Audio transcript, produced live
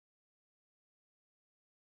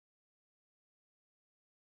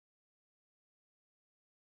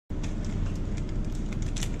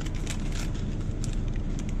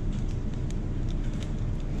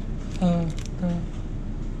the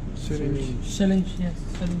syringe, yes,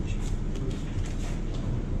 syringe.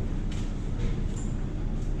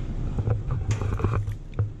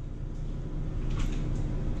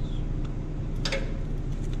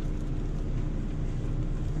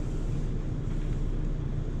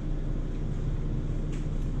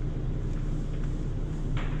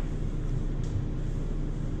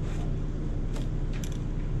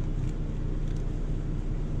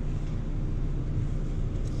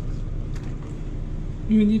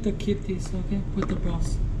 You need to keep this, okay? With the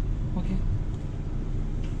brass, okay?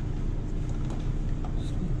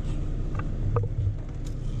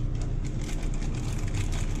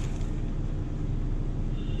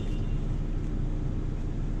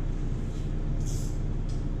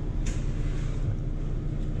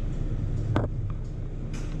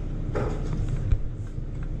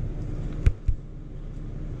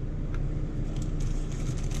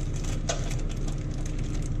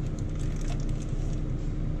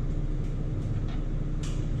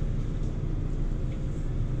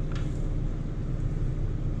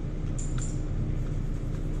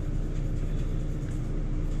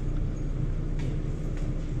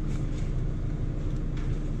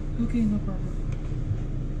 Okay, no problem.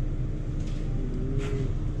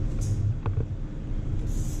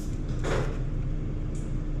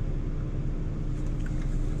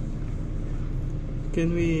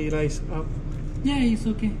 Can we rise up? Yeah, it's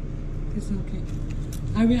okay. It's okay.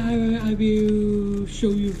 I will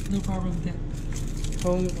show you. No problem there.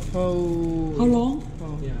 How long?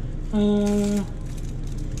 Oh. Yeah.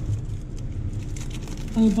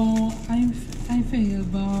 About I think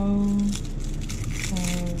about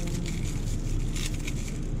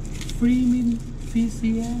 3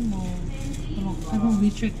 cm or how long? I don't really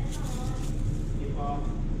check.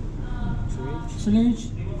 Syringe.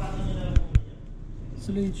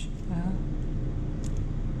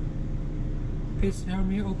 Please help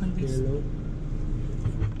me open this. Yellow.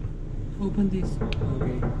 Open this.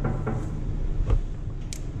 Okay.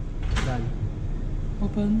 Done.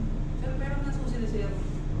 Open.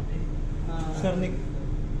 Sir Nick,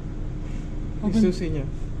 Open. susi niya.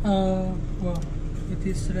 Well, it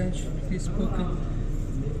is syringe. It is broken.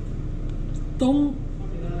 Don't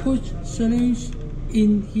put syringe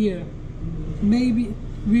in here. Maybe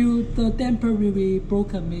the temper will be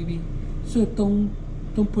broken. Maybe. So don't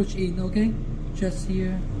push in. Okay. Just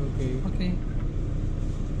here. Okay. Okay.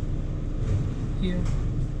 Here.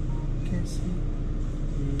 Can see.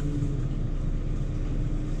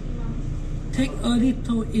 Take a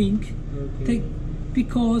little ink. Okay.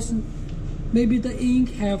 Because maybe the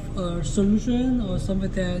ink have a solution or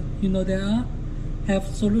something that you know there are have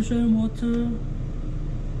solution water.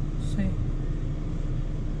 Say.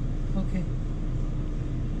 Okay.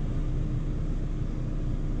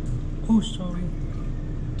 Oh, sorry.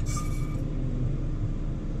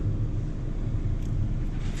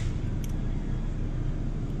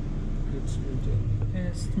 It's magenta.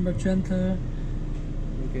 Yes, magenta.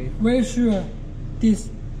 Okay. Very sure this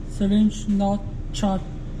syringe not charged.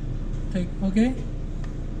 Take, okay?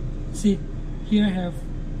 See, here I have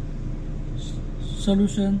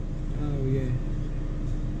solution. Oh yeah.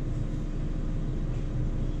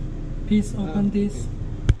 Please open this.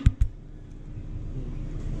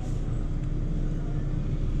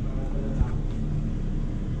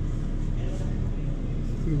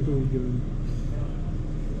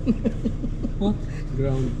 What?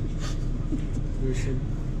 Ground. Version.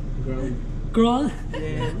 Ground. Ground?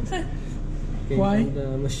 Yeah. Okay, Why? on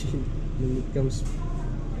the machine when it comes.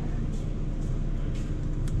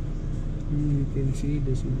 You can see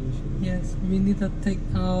the solution. Yes, we need to take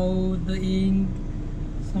out the ink,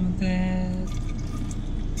 something.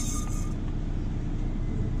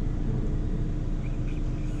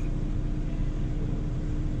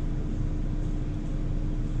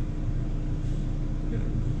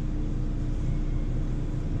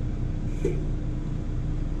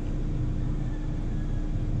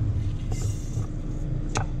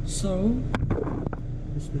 So,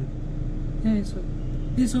 It's not yeah,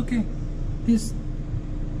 it's okay. This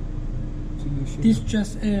solution. This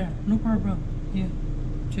just air, no problem. Here,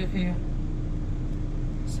 just air.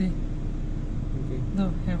 See, Okay.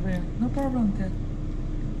 no, have air, no problem there.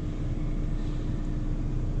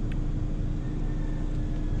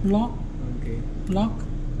 Lock, Okay. lock.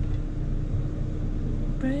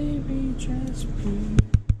 Baby, just breathe.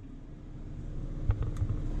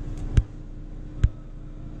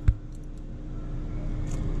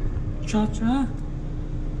 Charge, huh?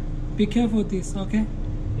 Be careful this, okay?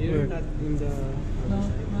 Here, not in the. No,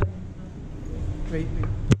 not Wait.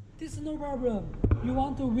 this is no problem. You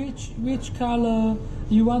want to which color?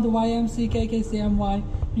 You want the YMC, KKCMY?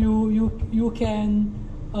 you can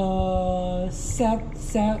set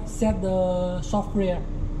the software,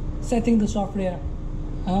 setting the software.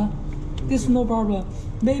 This is no problem.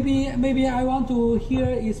 Maybe I want to here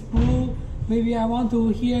is blue. Maybe I want to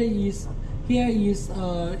here is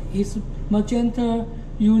magenta.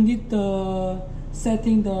 You need the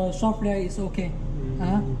setting the software is okay.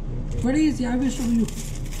 Very easy. I will show you.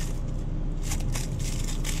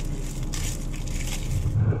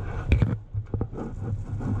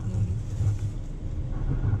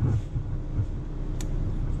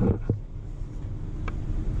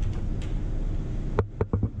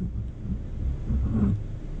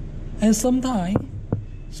 And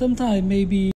sometime maybe